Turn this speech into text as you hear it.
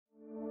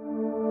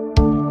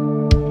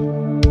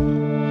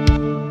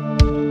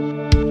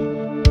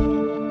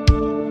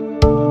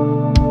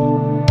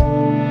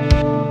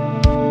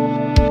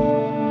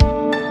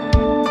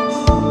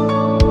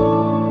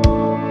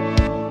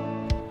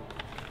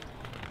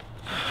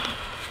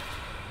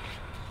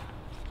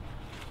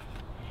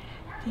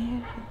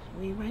Dear,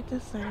 rewrite the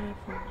letter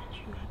for which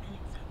you have been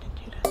accepted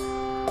to the...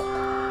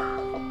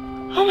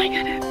 Oh my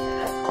goodness!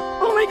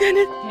 Oh my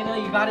goodness! Hannah,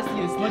 you gotta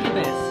see this. Look at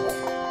this.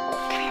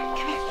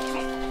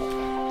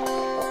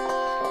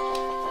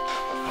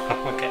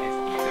 Okay.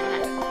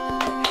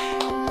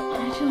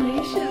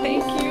 Congratulations.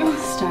 Thank you.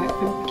 Start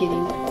from the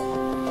beginning.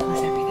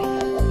 Plus everything.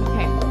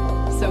 Okay.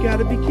 So. You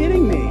gotta be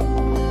kidding me.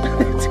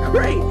 It's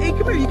great. Hey,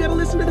 come here. You gotta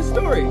listen to the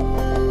story. I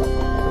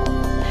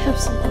have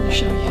something to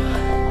show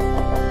you.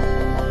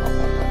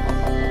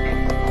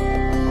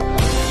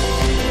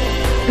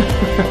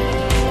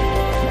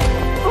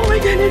 Oh my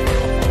goodness!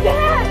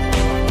 Dad!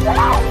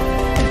 Dad!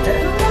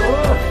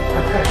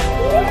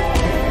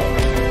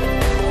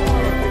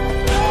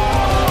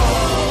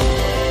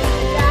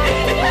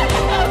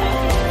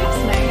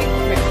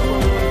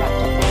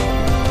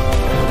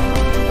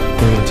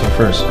 What are you gonna tell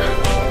first?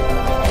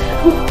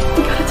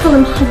 We gotta tell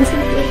him how this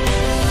happened.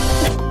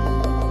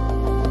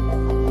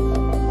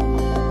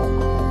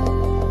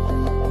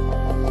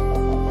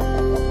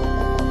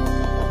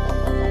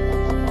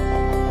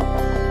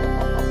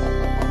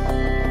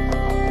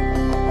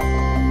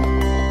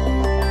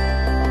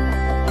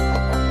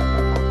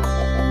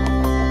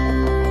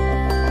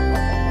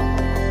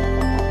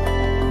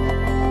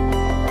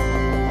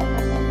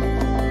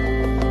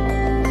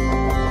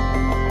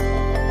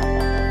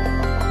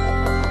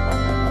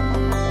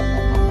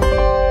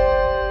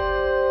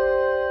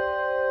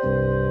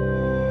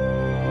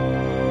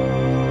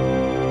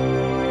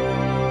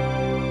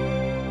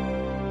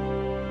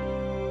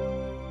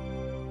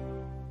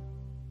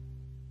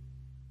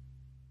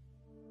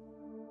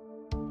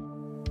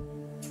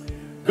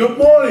 Good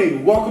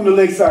morning. Welcome to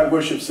Lakeside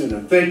Worship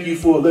Center. Thank you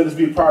for letting us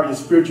be a part of your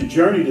spiritual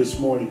journey this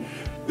morning.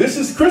 This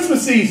is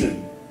Christmas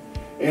season.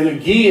 And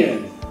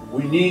again,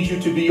 we need you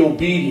to be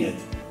obedient.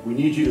 We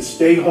need you to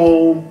stay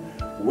home,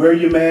 wear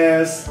your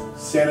mask,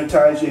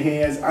 sanitize your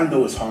hands. I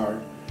know it's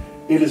hard.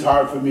 It is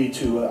hard for me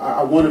too.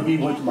 I want to be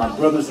with my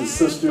brothers and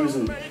sisters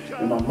and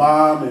my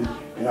mom,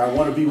 and I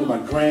want to be with my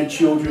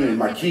grandchildren and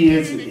my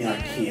kids, and I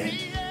can't.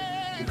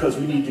 Because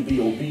we need to be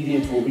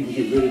obedient where we can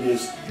get rid of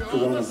this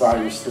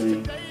coronavirus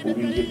thing, where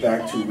we can get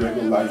back to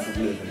regular life of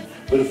living.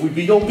 But if we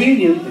be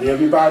obedient and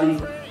everybody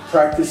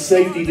practice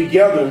safety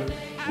together,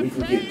 we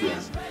can get there.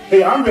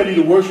 Hey, I'm ready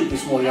to worship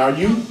this morning. Are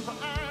you?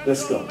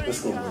 Let's go.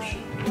 Let's go worship.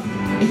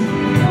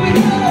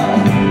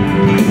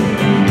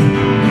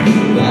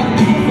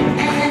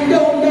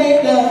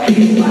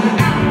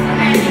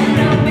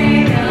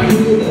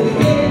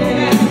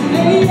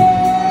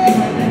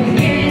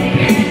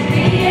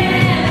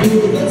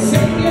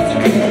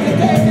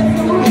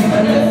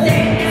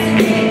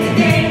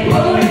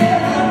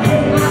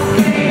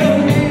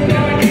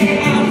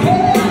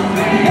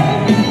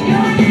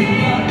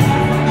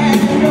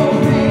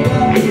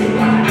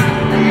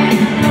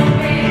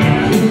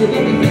 We'll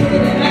be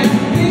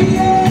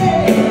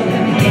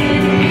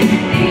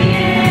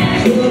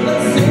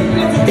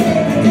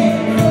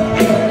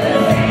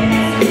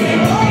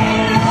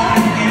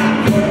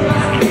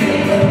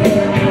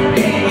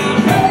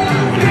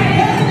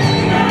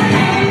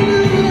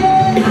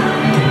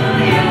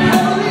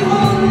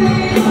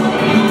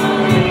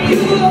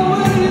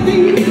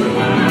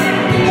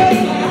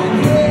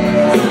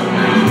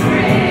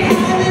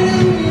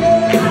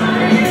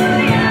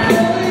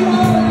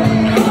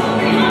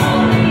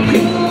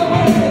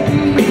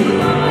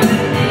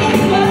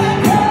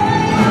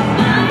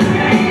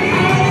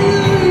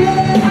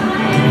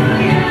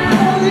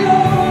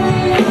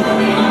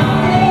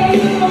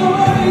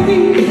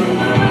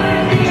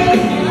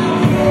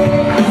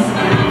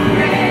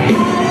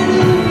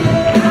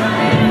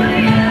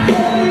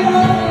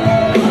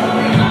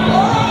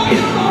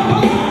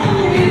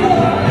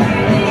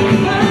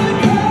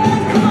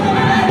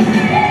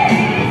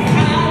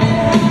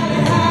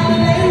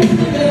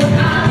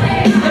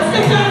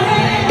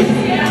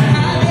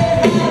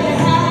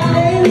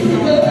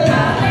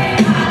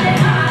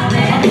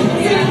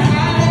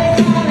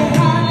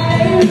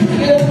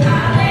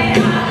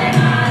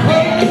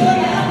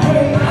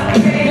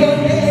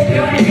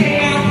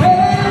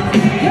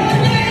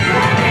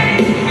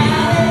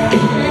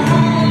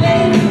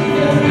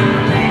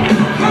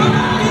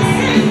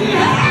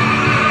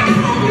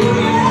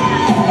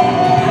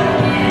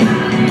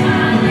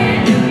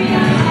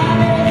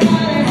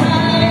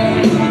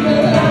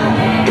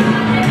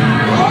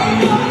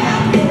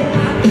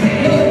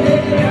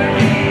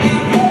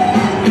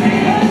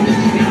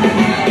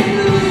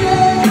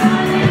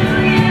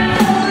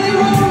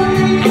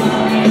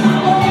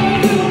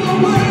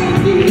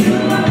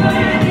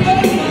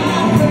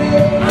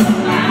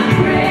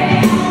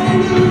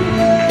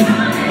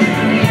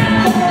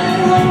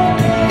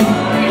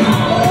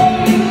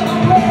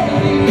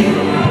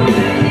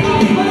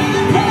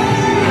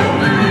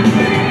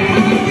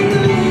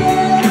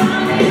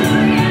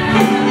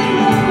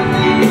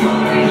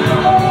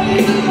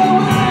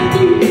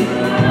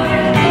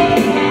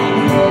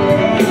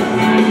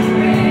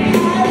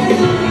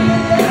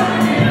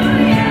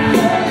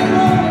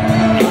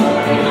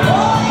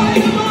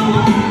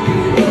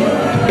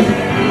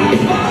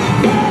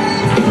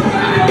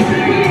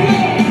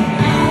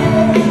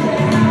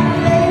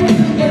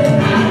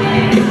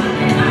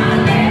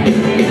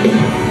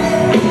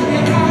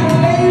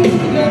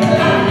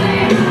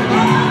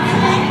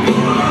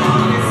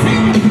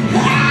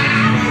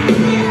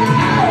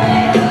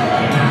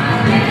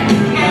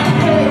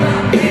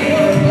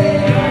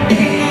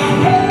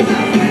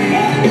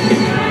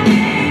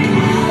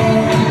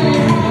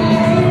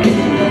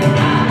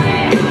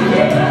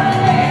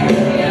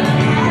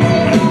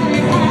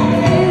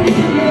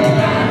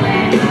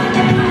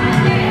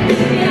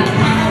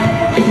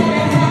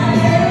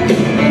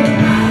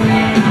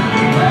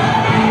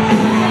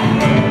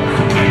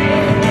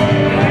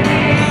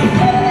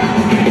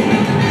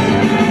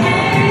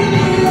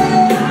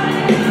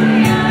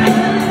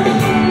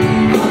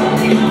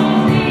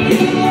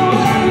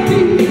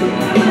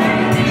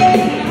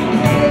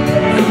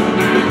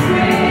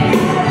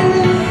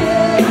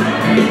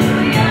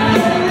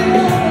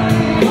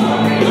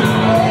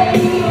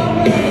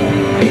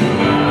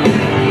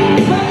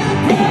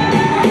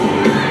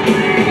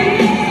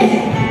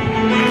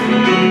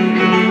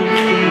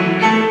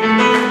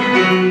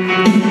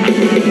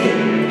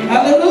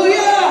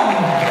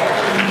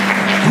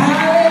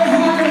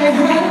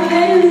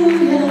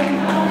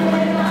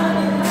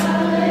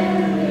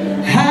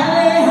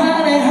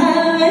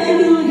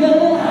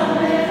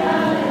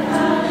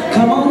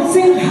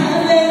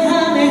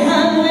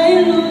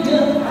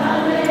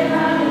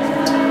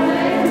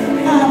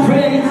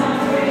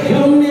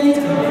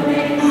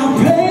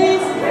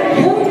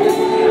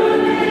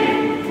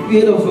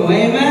Beautiful.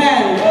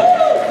 Amen.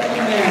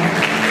 Amen.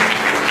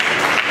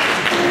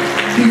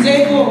 He's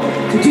able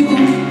to do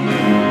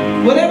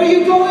whatever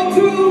you're going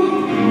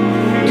through.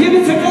 Give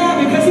it to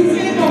God because He's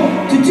able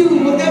to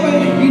do whatever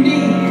you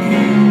need.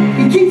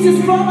 He keeps His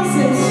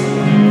promises.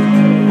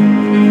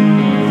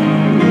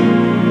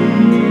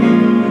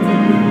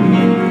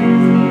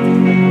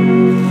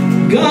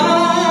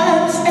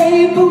 God's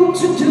able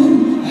to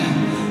do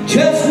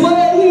just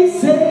what He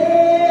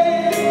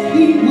said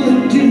He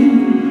would do.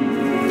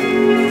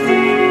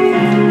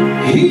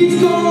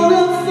 He's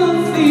gonna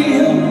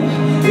fulfill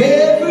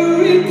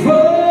every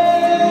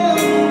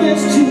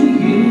promise to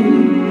you.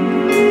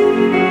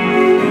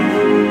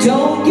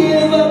 Don't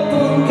give up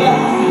on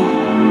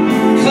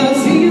God,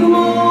 'cause He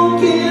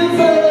won't give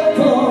up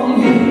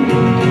on you.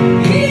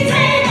 He's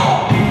able.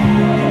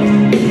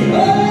 Oh,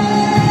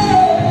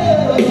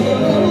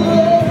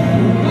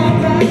 my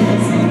God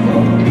is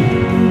able.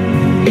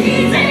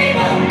 He's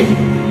able.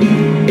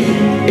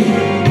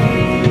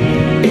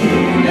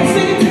 Let's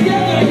sing it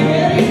together. Are you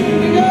ready? Here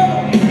we go.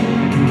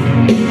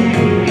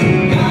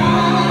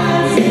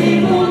 God's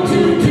able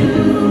to do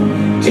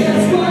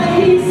just what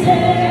He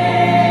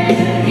said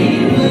He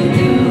would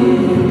do.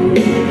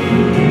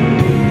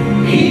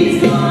 He's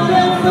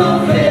gonna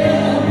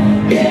fulfill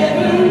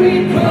every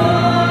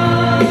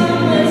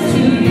promise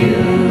to you.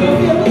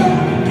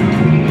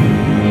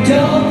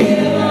 Don't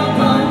give up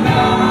on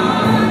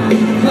God,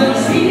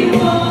 'cause He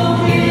won't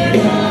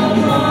give up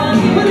on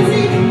you. What is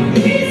He?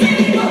 He's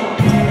able.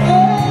 Oh,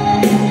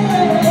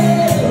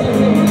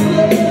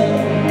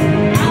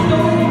 I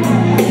know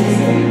God is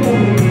able.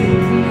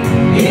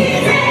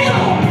 He's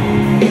able.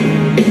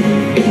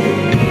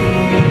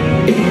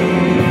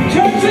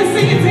 Church, let's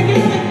sing it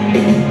together.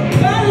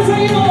 God is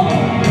able.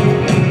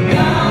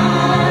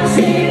 God's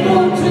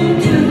able to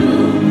do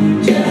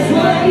just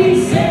what He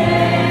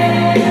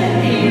said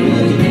He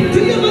would do. Do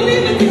you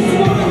believe it this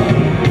morning?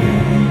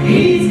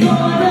 He's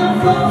gonna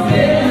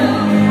fulfill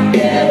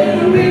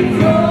every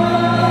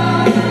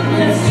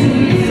promise to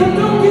you. So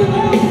don't give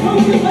up,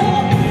 don't give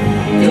up.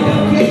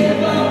 Don't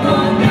give up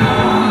on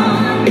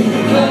God,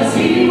 'cause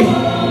He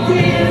won't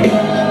give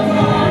up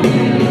on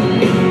you.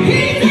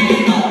 He's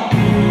able.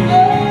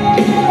 Oh,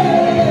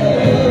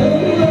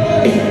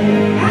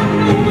 I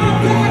know my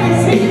God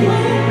is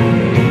able.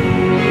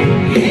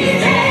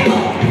 He's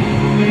able.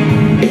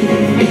 He's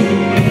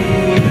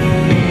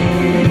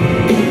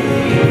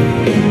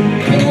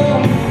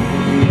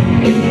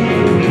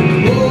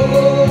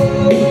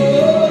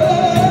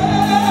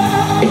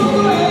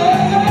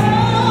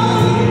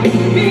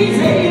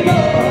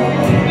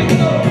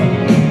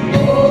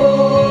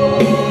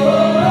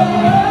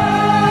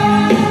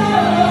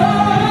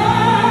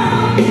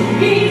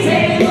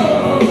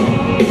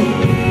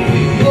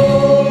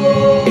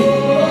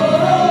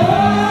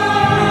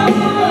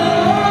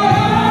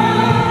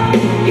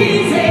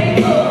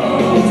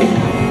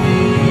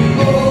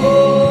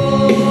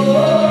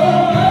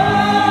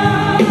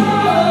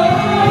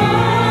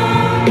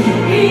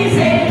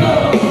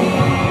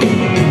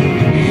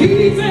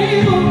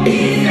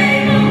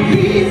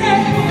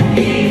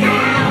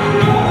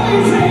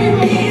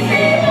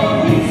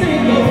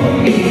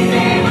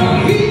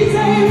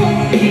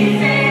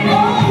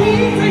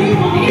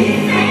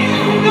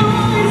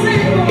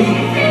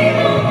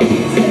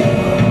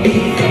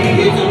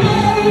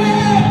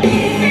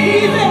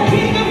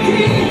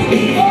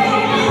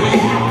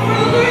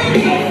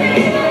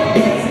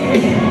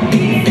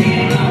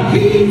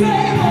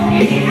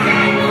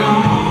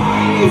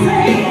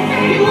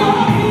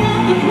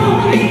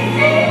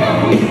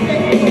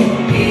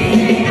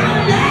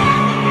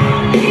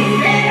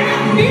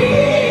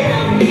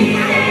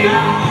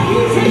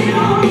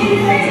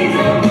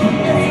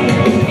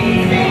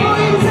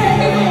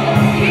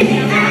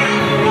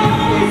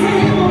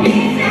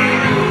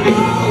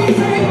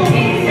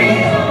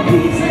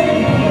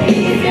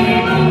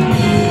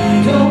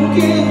Don't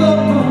give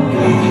up on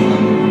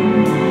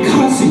God,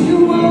 'cause He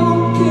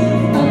won't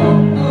give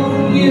up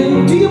on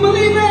you. Do you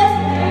believe it?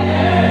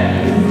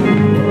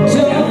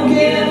 Don't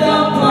give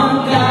up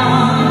on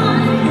God,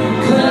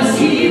 'cause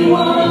He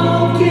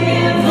won't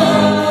give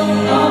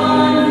up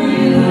on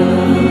you.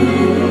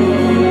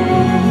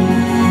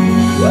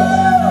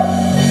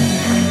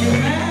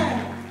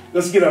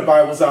 Let's get our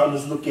Bibles out and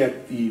let's look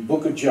at the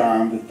book of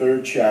John, the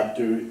 3rd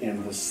chapter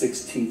and the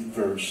 16th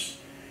verse.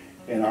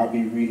 And I'll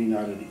be reading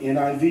out of the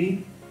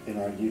NIV, and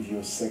I'll give you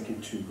a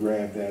second to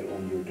grab that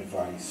on your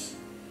device.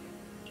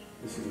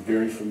 This is a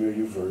very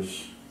familiar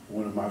verse,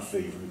 one of my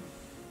favorite.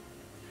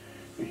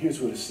 And here's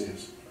what it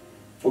says.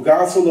 For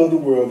God so loved the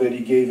world that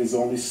He gave His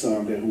only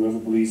Son, that whoever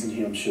believes in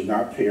Him should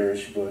not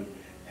perish, but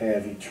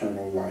have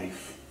eternal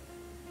life.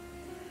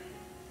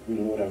 May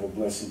the Lord have a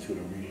blessing to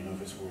the reading of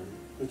His word.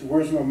 Let the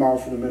words of my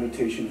mouth and the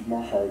meditation of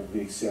my heart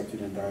be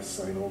accepted in Thy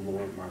sight, O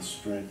Lord, my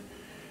strength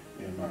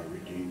and my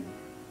Redeemer.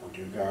 Oh,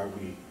 dear God,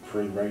 we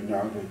pray right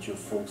now that your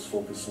folks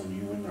focus on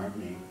you and not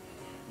me.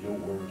 Your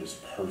word is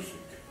perfect.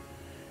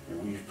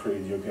 And we pray,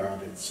 dear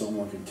God, that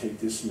someone can take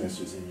this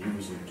message and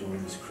use it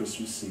during this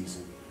Christmas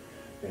season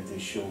that they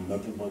show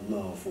nothing but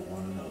love for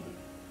one another.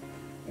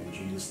 In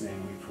Jesus'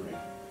 name we pray.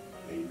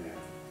 Amen.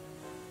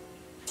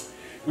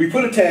 We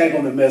put a tag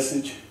on the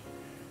message,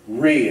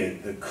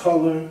 red, the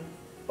color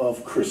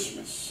of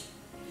Christmas.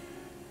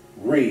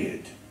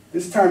 Red.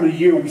 This time of the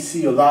year we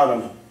see a lot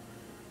of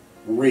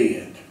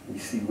red. We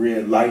see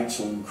red lights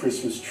on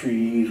Christmas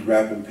trees,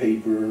 wrapping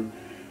paper,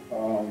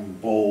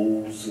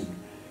 bowls, and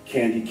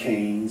candy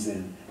canes,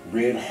 and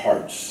red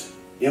hearts,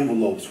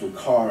 envelopes with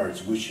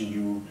cards wishing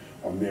you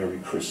a Merry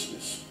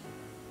Christmas.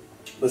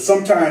 But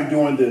sometime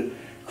during the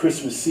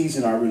Christmas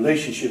season, our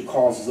relationship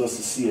causes us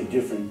to see a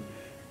different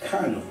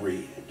kind of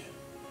red.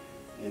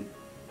 It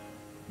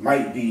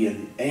might be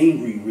an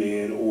angry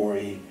red or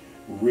a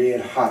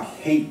red hot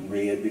hate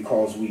red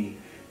because we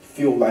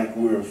feel like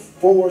we're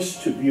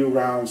forced to be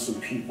around some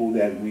people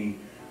that we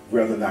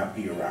rather not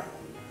be around.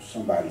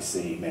 Somebody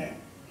say amen.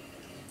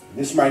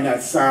 This might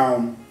not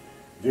sound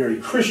very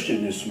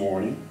Christian this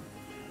morning,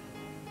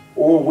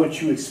 or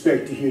what you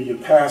expect to hear your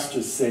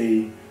pastor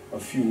say a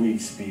few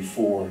weeks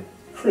before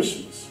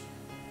Christmas.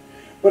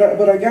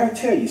 But I got to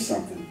tell you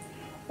something.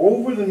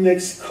 Over the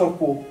next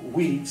couple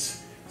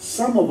weeks,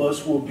 some of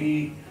us will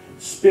be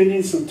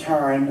spending some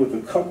time with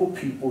a couple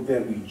people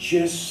that we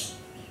just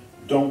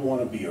don't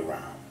want to be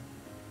around.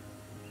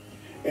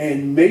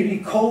 And maybe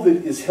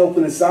COVID is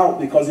helping us out,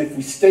 because if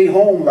we stay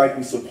home like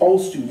we're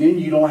supposed to, then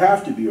you don't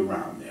have to be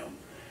around them.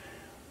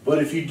 But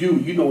if you do,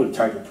 you know what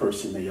type of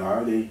person they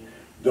are. They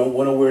don't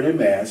want to wear their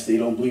mask. They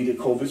don't believe that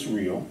COVID's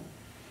real.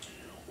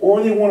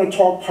 Or they want to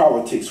talk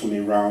politics when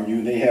they're around you,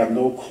 and they have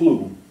no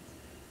clue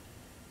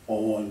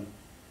on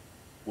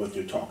what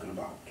they're talking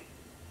about.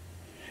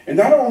 And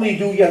not only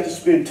do you have to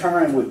spend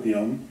time with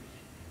them,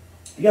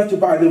 you have to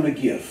buy them a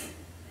gift.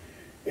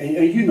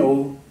 And you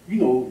know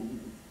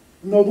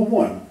the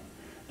one.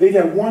 They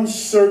have one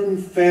certain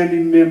family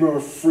member or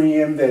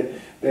friend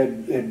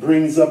that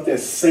brings up that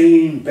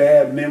same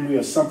bad memory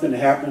of something that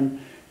happened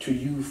to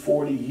you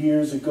 40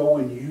 years ago,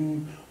 and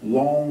you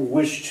long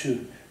wish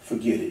to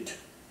forget it,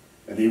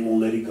 and they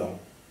won't let it go.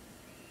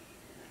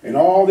 And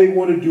all they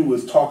want to do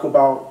is talk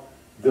about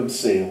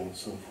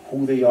themselves, of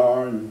who they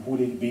are and who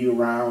they be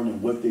around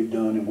and what they've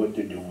done and what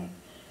they're doing.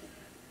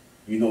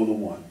 You know the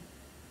one.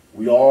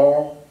 We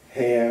all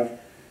have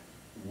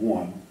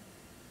one.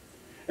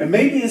 And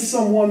maybe it's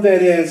someone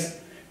that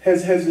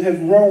has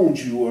wronged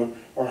you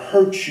or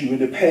hurt you in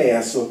the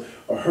past,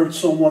 or hurt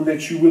someone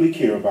that you really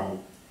care about.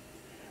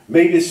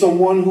 Maybe it's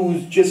someone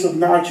who's just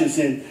obnoxious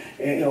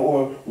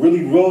or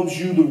really rubs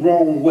you the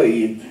wrong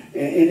way.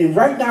 And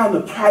right now, in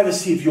the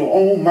privacy of your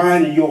own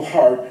mind and your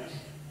heart,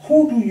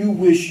 who do you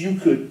wish you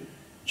could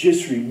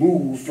just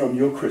remove from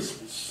your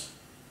Christmas?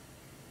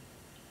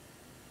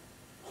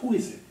 Who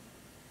is it?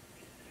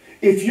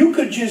 If you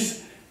could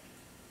just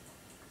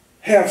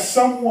have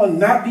someone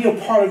not be a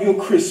part of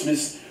your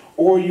Christmas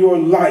or your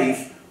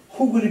life,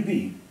 who would it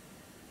be?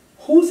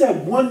 Who's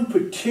that one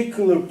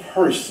particular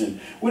person?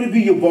 Would it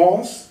be your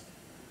boss?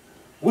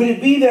 Would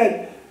it be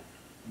that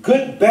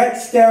good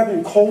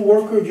backstabbing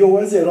co-worker of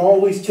yours that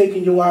always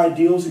taking your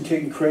ideals and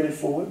taking credit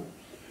for it?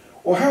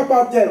 Or how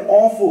about that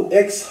awful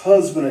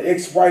ex-husband or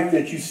ex-wife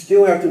that you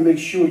still have to make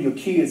sure your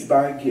kids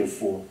buy a gift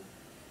for?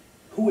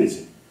 Who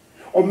is it?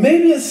 Or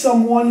maybe it's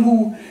someone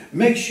who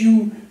makes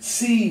you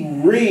see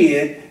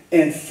red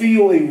and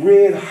feel a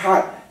red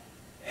hot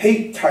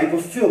hate type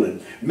of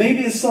feeling. Maybe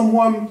it's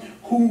someone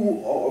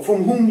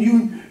from whom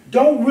you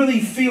don't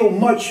really feel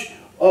much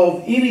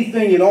of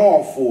anything at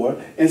all for.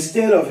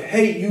 Instead of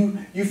hate,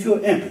 you feel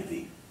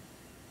empathy.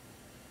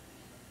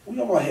 We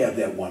all have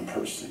that one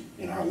person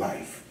in our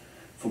life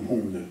from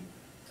whom the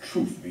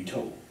truth be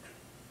told.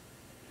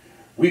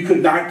 We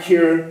could not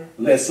care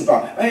less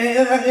about.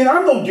 And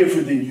I'm no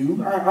different than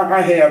you.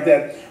 I have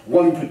that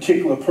one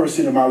particular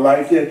person in my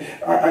life that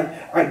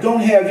I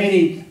don't have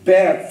any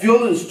bad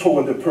feelings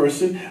toward the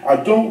person. I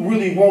don't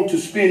really want to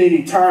spend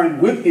any time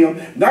with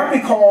him. Not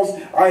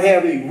because I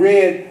have a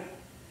red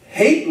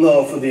hate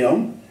love for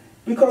them,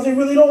 because they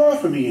really don't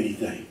offer me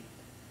anything.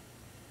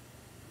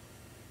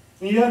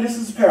 Yeah, this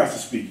is the pastor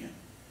speaking.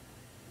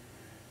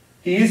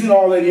 He isn't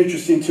all that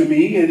interesting to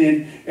me,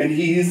 and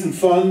he isn't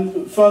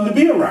fun to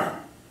be around.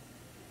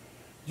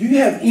 Do you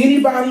have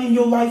anybody in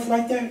your life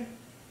like that?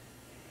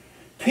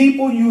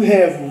 People you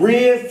have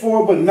red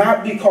for, but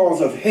not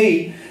because of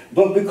hate,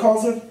 but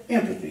because of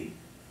empathy.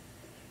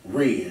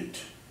 Red.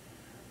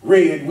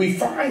 Red. We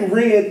find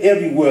red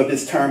everywhere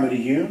this time of the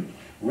year.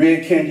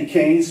 Red candy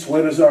canes,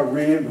 sweaters are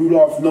red,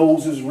 Rudolph's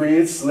nose is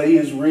red, sleigh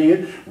is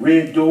red,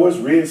 red doors,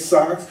 red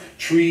socks,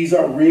 trees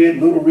are red,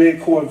 little red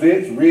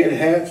Corvettes, red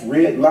hats,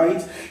 red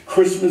lights,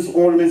 Christmas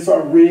ornaments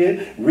are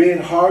red,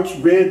 red hearts,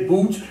 red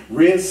boots,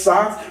 red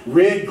socks,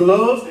 red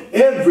gloves,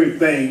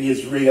 everything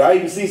is red. I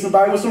even see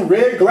somebody with some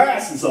red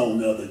glasses on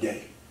the other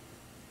day.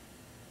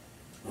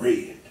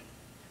 Red.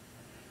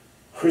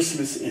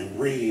 Christmas and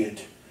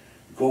red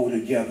go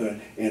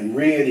together, and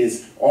red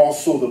is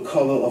also the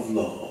color of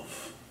love.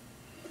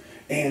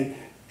 And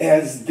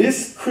as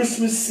this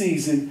Christmas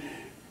season,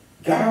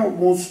 God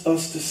wants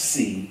us to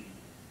see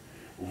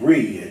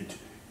red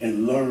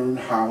and learn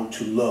how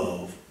to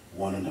love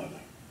one another.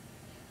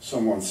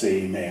 Someone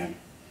say amen.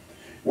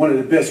 One of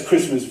the best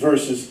Christmas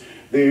verses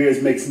there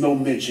is makes no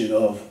mention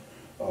of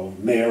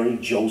Mary,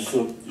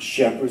 Joseph, the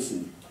shepherds,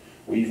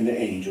 or even the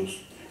angels.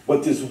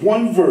 But this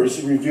one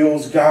verse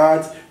reveals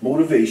God's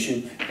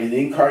motivation in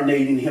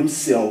incarnating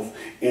himself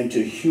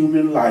into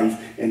human life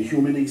and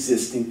human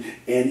existing.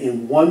 And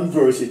in one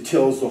verse, it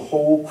tells the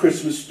whole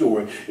Christmas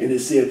story. And it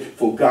said,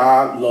 for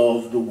God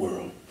loved the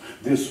world.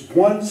 This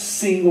one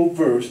single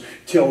verse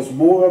tells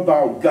more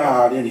about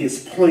God and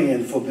his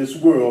plan for this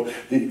world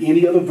than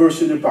any other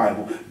verse in the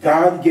Bible.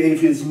 God gave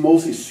his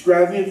most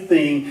extravagant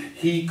thing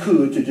he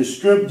could to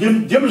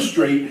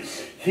demonstrate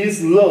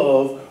his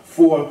love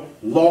for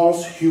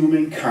lost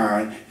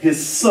humankind,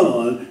 his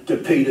son, to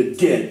pay the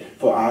debt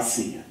for our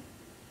sin.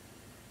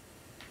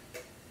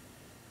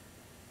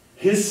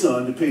 His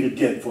son to pay the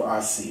debt for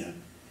our sin.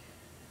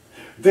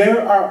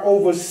 There are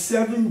over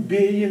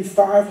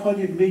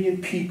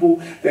 7,500,000,000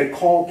 people that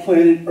call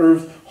planet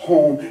Earth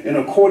home. And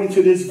according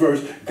to this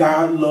verse,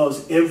 God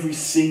loves every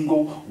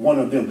single one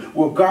of them.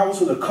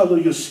 Regardless of the color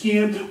of your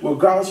skin,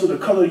 regardless of the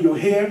color of your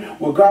hair,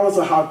 regardless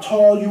of how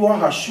tall you are,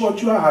 how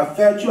short you are, how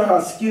fat you are,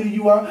 how skinny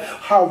you are,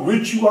 how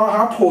rich you are,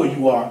 how poor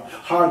you are,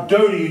 how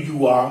dirty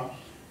you are.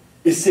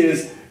 It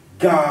says,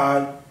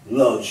 God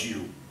loves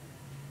you.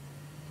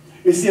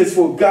 It says,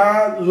 for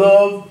God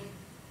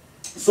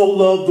so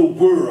loved the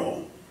world.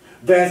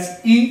 That's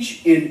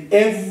each and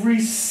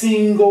every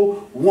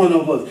single one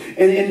of us.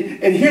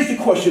 And here's the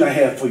question I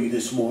have for you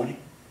this morning.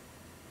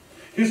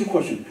 Here's the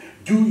question.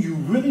 Do you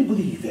really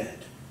believe that?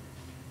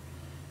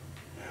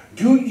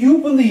 Do you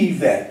believe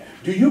that?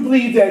 Do you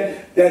believe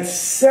that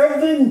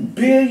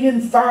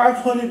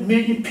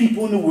 7,500,000,000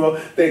 people in the world,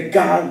 that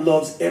God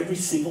loves every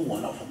single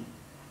one of them?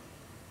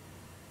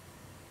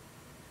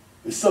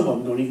 And some of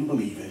them don't even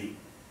believe in him.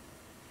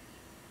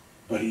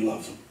 But he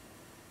loves them.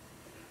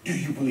 Do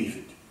you believe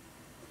it?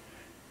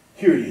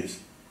 Here it is.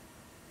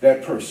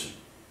 That person,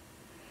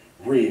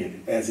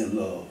 red as in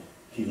love,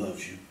 he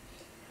loves you.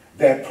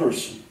 That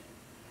person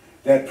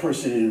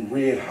in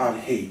red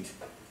hot hate,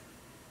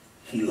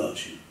 he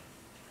loves you.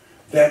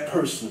 That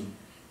person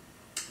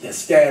that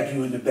stabbed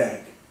you in the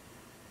back,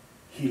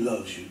 he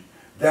loves you.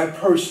 That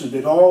person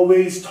that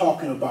always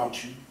talking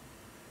about you,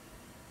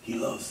 he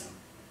loves them.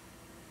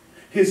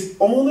 His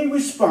only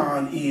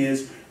response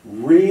is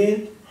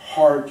red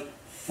heart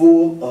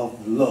full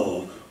of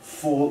love,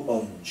 full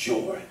of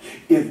joy.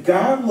 If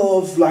God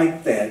loves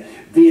like that,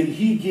 then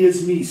he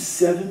gives me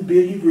 7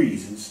 billion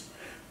reasons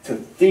to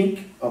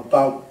think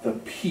about the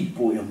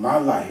people in my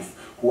life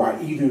who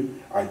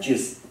I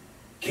just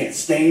can't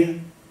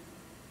stand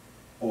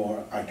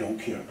or I don't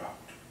care about.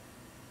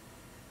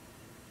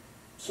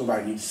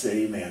 Somebody needs to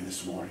say amen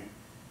this morning.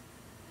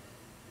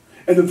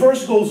 And the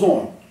verse goes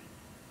on.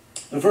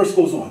 The verse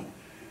goes on.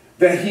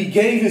 That he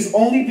gave his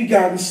only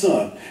begotten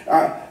son.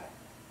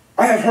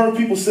 I have heard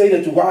people say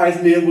that the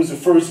wise men was the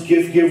first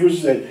gift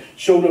givers that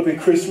showed up at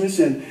Christmas,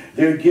 and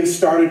their gifts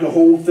started the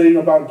whole thing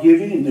about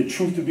giving. And the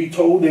truth to be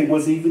told, they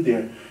wasn't even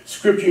there.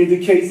 Scripture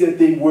indicates that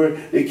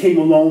they came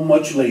along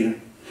much later.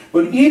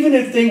 But even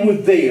if they were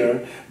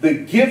there, the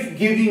gift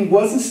giving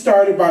wasn't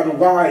started by the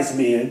wise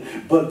men,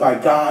 but by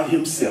God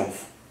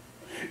himself.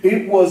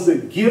 It was the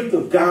gift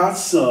of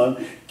God's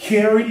Son,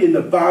 carried in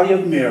the body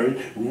of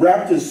Mary,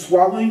 wrapped in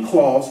swaddling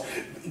cloths.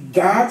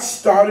 God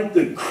started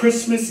the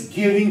Christmas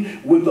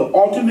giving with the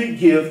ultimate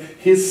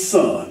gift, his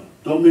son.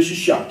 Don't miss your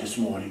shot this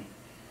morning.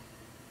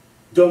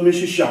 Don't miss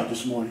your shot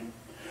this morning.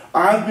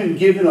 I've been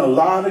given a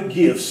lot of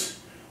gifts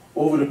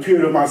over the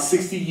period of my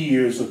 60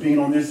 years of being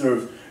on this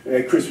earth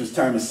at Christmas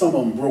time, and some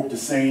of them broke the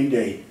same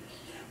day.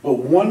 But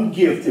one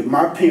gift that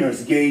my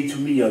parents gave to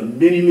me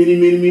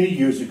many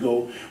years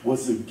ago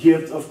was the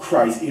gift of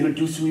Christ,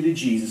 introducing me to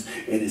Jesus,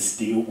 and it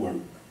still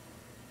works.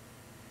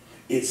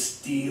 It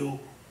still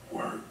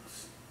works.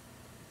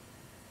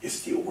 It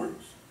still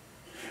works.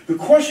 The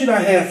question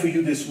I have for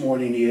you this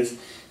morning is,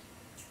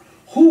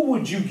 who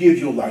would you give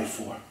your life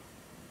for?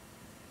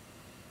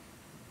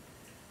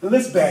 Now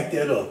let's back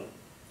that up.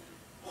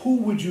 Who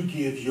would you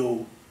give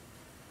your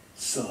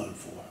son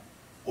for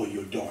or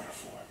your daughter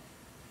for?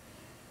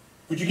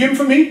 Would you give him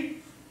for me?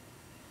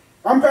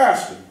 I'm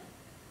pastor.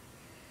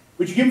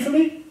 Would you give him for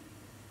me?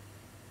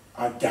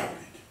 I doubt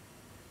it.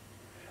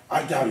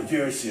 I doubt it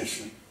very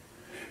seriously.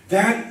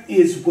 That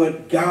is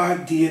what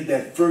God did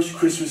that first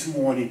Christmas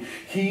morning.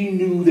 He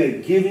knew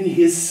that giving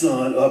his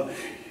son up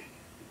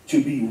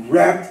to be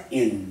wrapped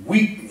in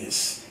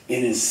weakness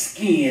and in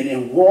skin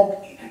and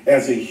walk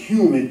as a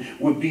human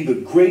would be the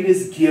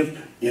greatest gift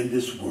in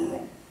this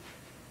world.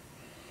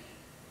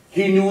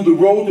 He knew the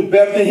road to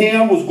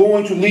Bethlehem was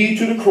going to lead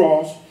to the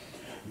cross.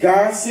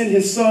 God sent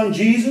his son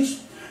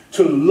Jesus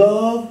to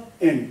love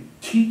and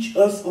teach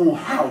us on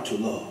how to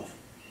love.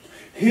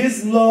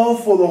 His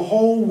love for the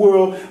whole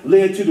world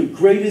led to the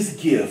greatest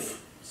gift.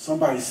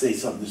 Somebody say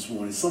something this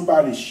morning.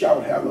 Somebody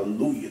shout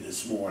hallelujah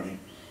this morning.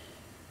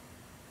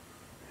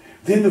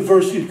 Then the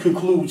verse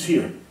concludes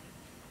here.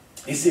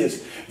 It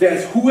says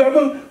that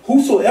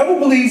whosoever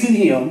believes in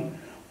him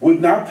would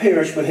not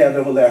perish but have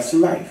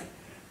everlasting life.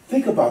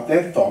 Think about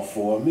that thought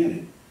for a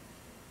minute.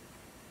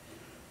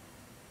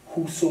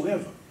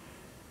 Whosoever.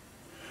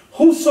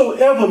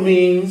 Whosoever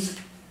means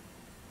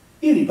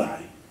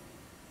anybody.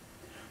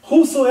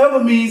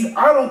 Whosoever means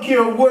I don't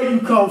care where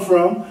you come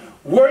from,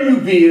 where you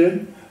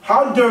been,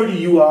 how dirty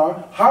you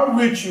are, how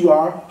rich you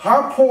are,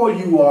 how poor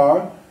you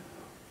are.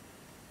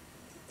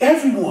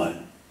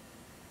 Everyone.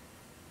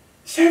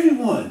 It's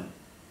everyone.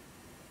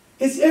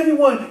 It's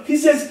everyone. He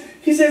says,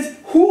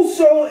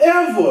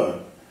 whosoever.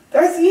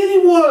 That's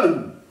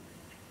anyone.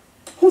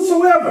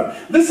 Whosoever.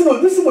 Listen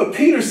to what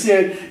Peter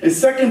said in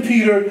 2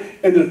 Peter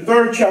in the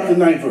 3rd chapter,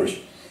 9th verse.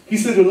 He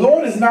said, the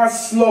Lord is not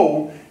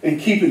slow in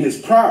keeping his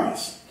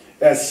promise,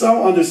 as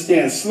some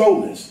understand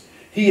slowness.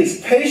 He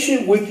is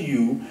patient with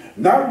you,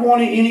 not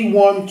wanting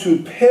anyone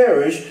to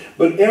perish,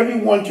 but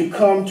everyone to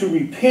come to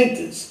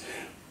repentance.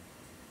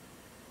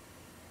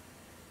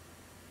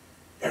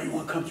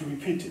 Everyone come to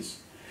repentance.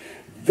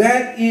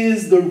 That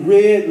is the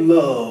red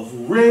love,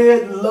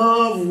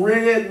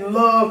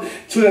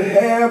 to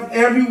have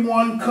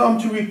everyone come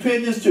to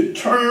repentance, to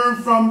turn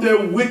from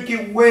their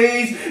wicked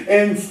ways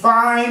and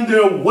find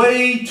their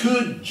way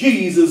to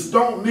Jesus.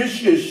 Don't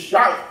miss your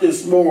shout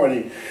this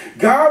morning.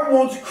 God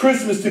wants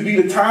Christmas to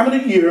be the time of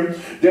the year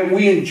that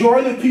we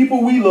enjoy the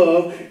people we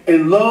love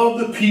and love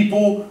the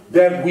people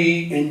that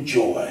we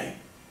enjoy.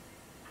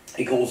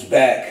 It goes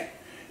back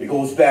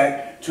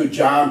to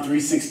John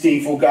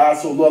 3:16. For God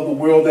so loved the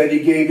world that he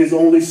gave his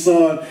only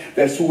son,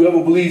 that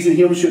whoever believes in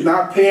him should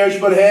not perish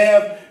but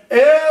have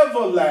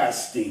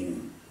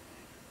everlasting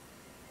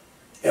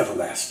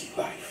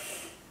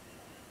life.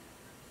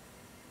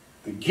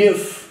 The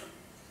gift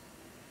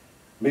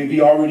may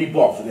be already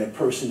bought for that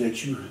person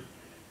that you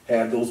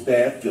have those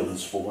bad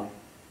feelings for.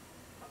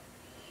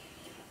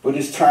 But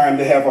it's time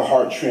to have a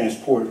heart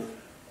transplant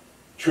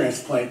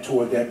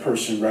toward that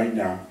person right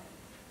now.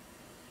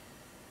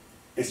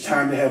 It's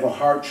time to have a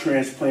heart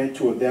transplant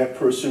toward that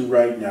person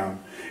right now.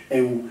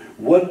 And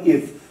what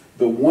if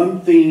the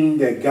one thing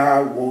that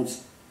God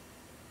wants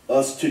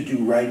us to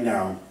do right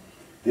now,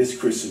 this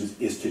Christmas,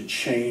 is to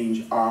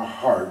change our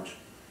heart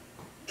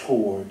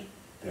toward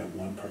that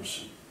one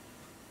person.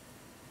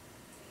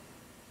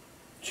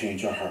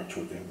 Change our heart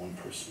toward that one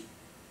person.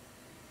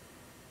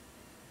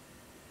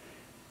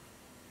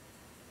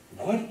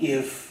 What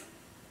if,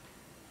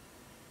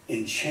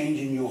 in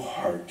changing your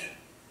heart,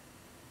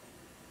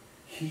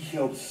 he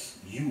helps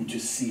you to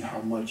see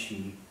how much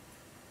he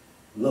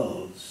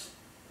loves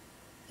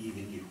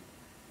even you?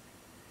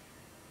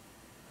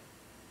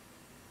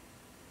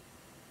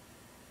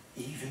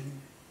 Even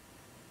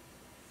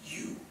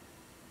you.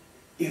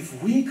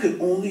 If we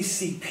could only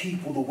see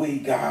people the way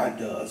God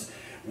does,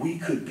 we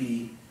could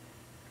be,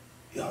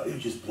 it would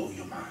just blow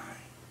your mind.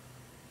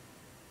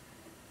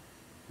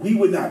 We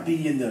would not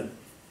be in the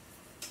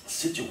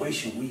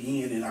situation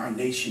we in our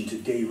nation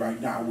today right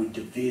now, with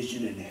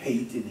division and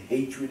hate and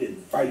hatred and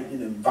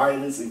fighting and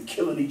violence and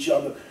killing each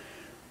other.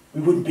 We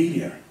wouldn't be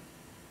there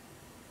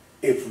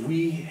if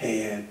we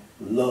had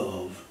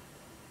love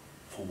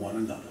for one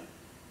another.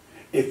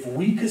 If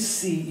we could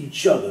see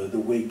each other the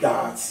way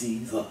God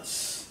sees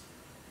us,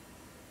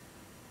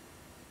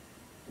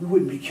 we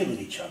wouldn't be killing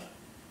each other.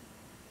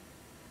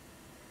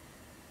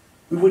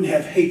 We wouldn't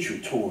have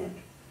hatred toward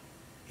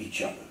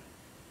each other.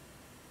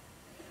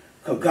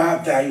 Because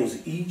God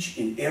values each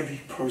and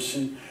every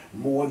person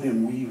more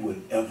than we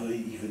would ever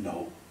even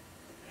know.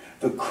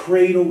 The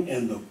cradle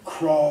and the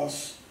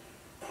cross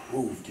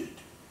proved it.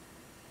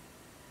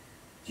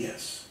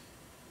 Yes.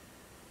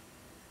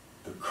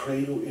 The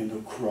cradle and the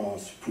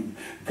cross proved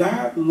it.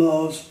 God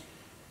loves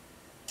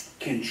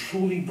can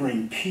truly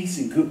bring peace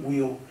and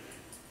goodwill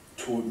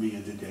toward me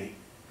in the day.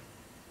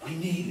 We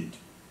need it.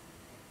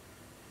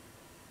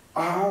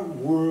 Our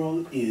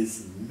world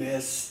is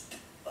messed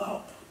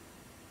up.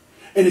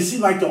 And it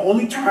seems like the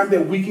only time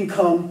that we can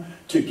come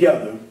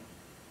together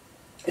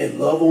and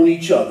love on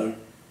each other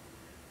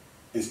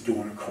is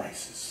during a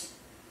crisis.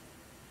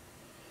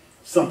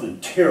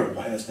 Something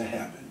terrible has to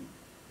happen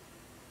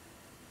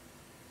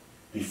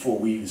before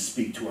we even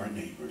speak to our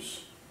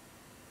neighbors.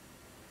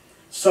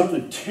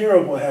 Something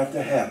terrible has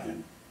to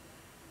happen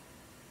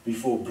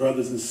before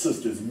brothers and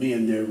sisters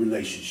mend their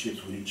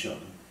relationships with each other.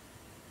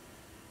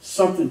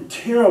 Something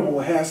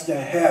terrible has to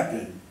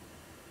happen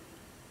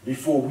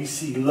before we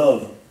see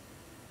love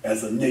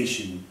as a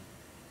nation,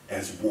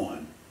 as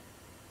one.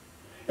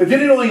 And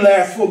then it only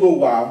lasts for a little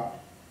while,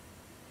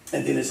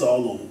 and then it's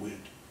all over with.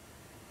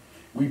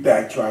 We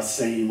back to our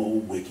same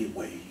old wicked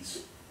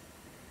ways.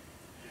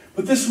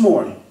 But this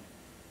morning,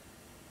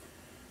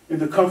 in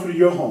the comfort of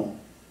your home,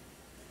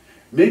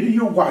 maybe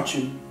you're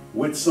watching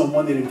with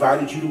someone that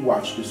invited you to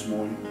watch this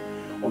morning,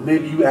 or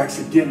maybe you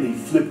accidentally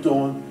flipped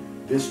on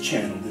this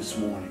channel this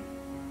morning.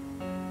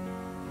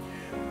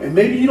 And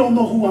maybe you don't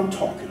know who I'm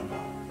talking about.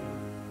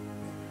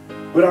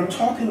 But I'm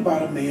talking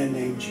about a man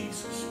named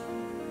Jesus.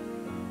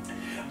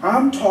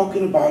 I'm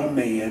talking about a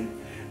man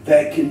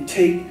that can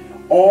take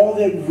all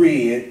that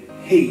red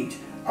hate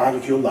out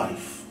of your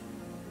life.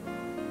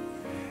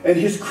 And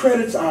his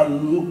credits are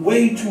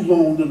way too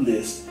long to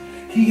list.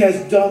 He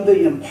has done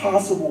the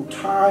impossible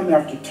time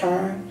after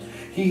time.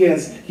 He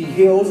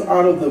hails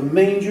out of the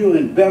manger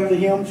in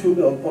Bethlehem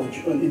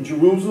in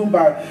Jerusalem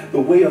by the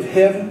way of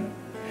heaven.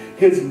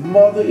 His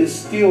mother is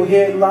still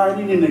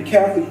headlining in the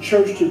Catholic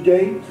Church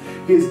today.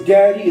 His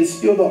daddy is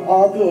still the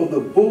author of the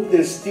book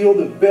that's still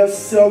the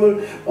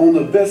bestseller on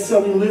the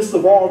best-selling list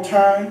of all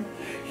time.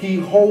 He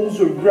holds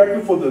the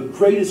record for the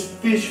greatest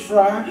fish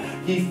fry.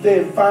 He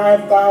fed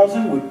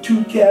 5,000 with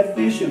 2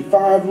 catfish and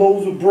 5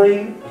 loaves of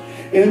bread.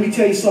 And let me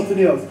tell you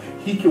something else.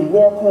 He can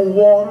walk on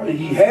water, and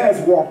he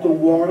has walked on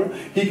water.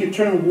 He can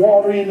turn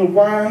water into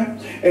wine,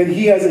 and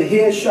he has a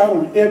headshot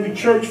on every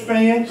church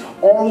fan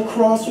all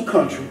across the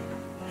country.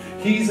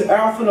 He's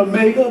Alpha and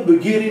Omega,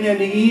 beginning and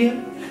the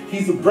end.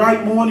 He's the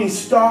bright morning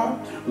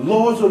star,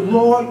 Lords of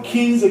Lords,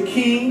 Kings of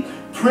Kings,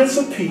 Prince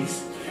of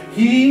Peace.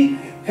 He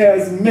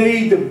has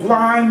made the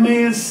blind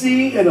man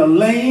see and a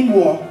lame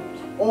walk.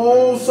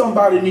 Oh,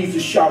 somebody needs to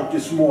shout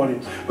this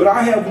morning. But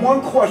I have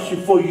one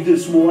question for you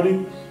this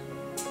morning.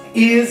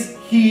 Is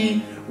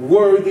he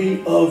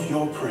worthy of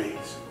your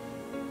praise?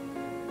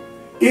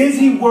 Is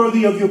he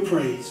worthy of your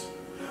praise?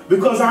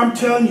 Because I'm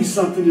telling you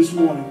something this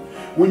morning.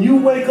 When you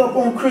wake up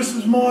on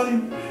Christmas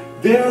morning,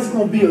 there's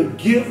going to be a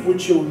gift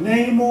with your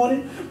name on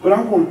it. But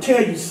I'm going to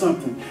tell you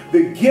something.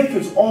 The gift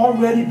has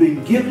already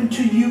been given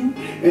to you,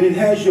 and it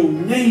has your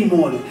name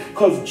on it.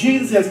 Because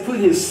Jesus has put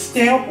his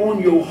stamp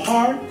on your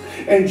heart.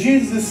 And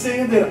Jesus is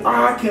saying that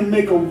I can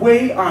make a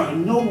way out of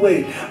no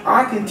way.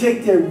 I can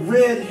take that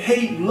red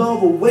hate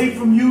love away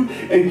from you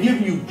and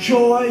give you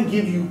joy,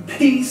 give you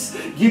peace,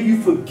 give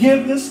you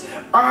forgiveness.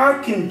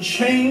 I can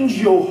change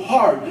your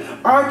heart.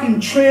 I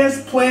can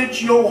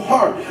transplant your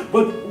heart.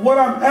 But what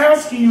I'm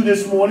asking you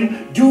this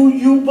morning, do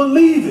you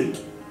believe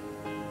it?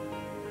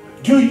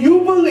 Do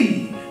you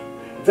believe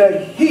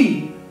that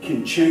he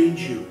can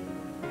change you?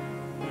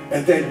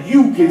 And that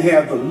you can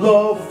have the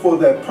love for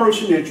that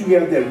person that you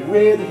have that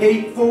red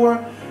hate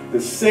for,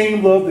 the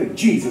same love that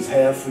Jesus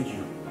had for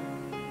you.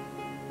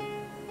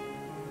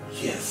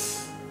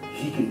 Yes,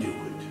 he can do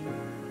it.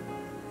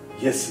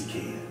 Yes, he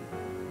can.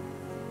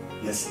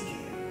 Yes, he can.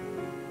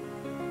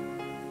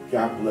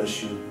 God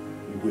bless you.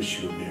 We wish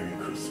you a Merry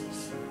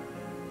Christmas.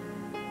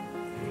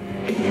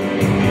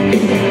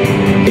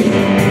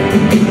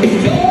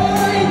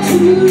 Joy to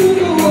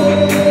the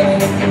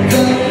world,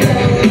 the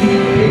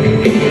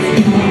Lord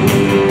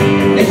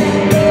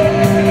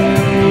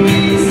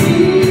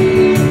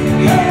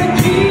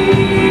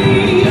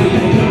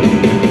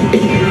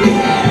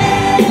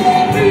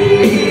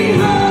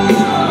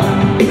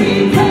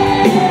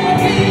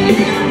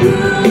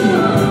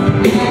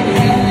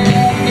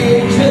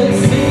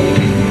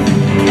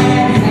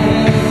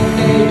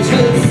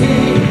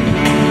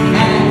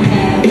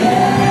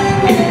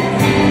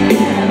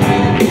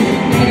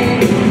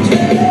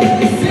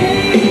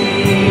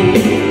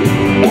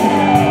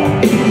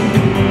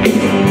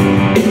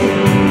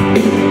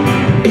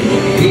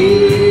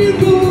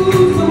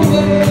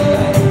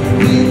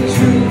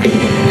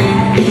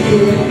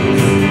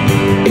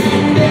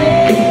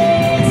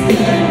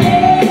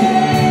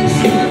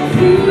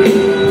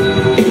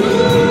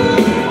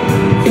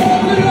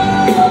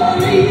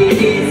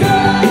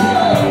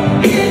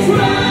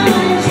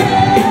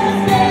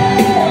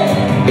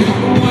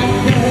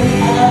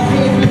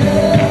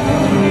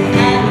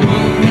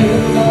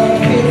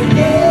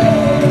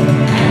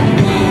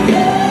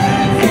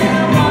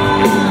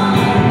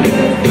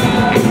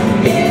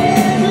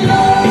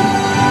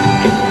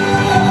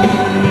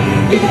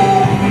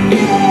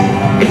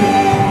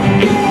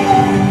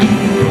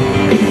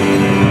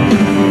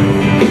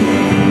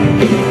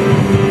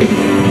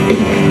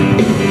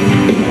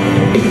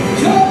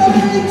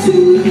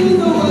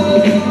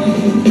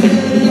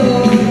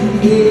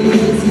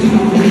is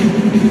come.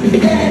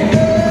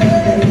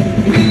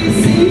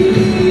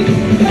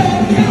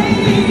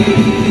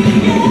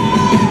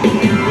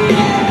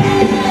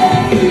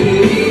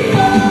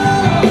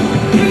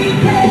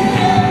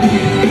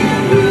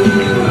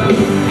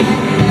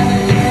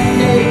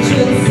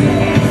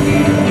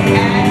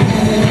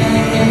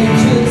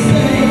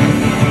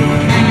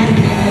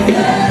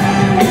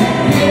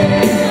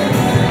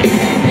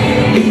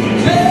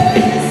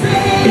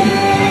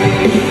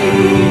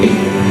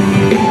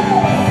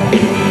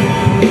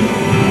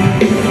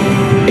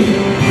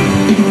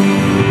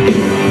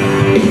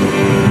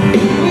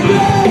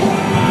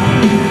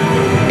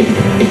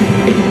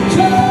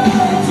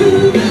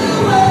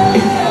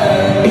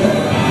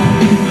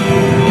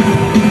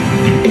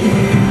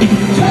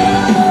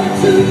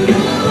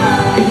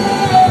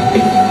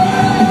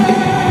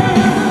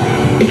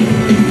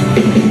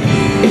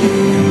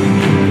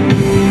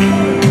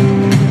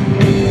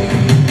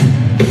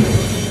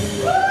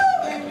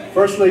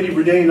 First Lady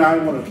Renee and I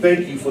want to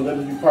thank you for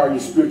letting me be part of your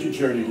spiritual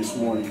journey this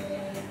morning.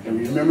 And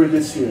remember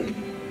this here,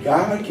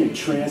 God can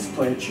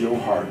transplant your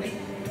heart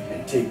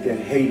and take that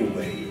hate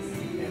away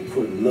and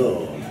put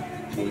love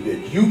so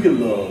that you can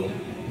love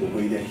the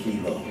way that he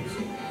loves.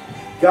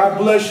 God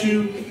bless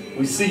you.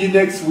 We see you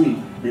next week.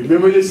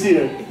 Remember this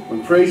here,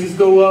 when praises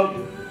go up,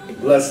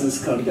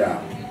 Blessings come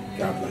down.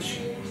 God bless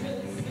you.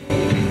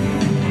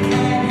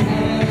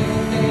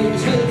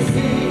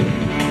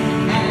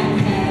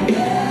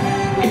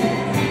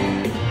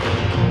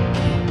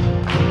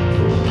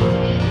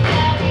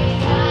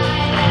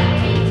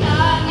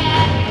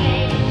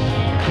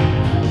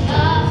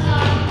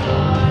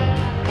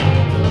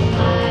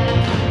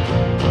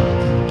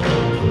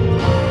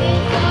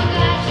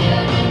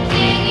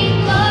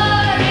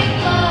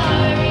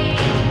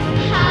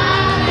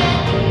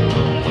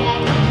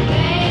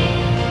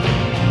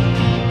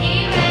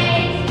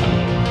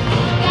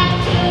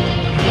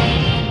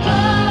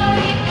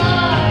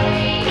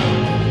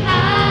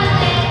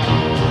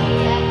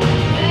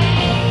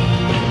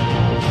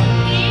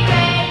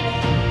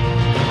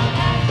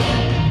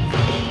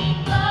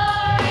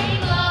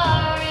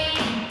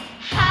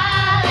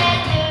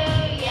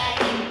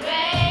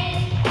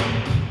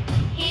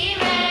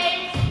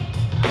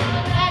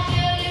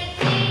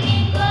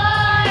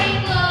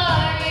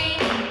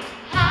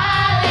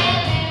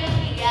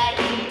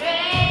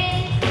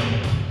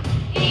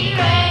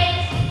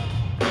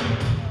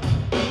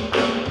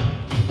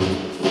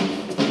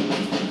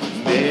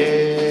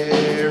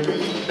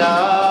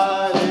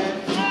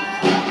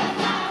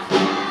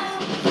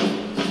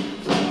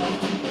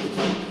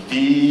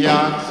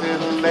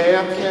 Beyonce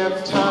left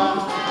kept time.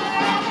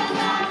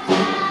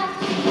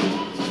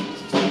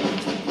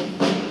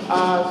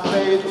 I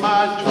played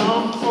my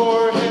drum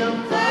for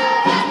him.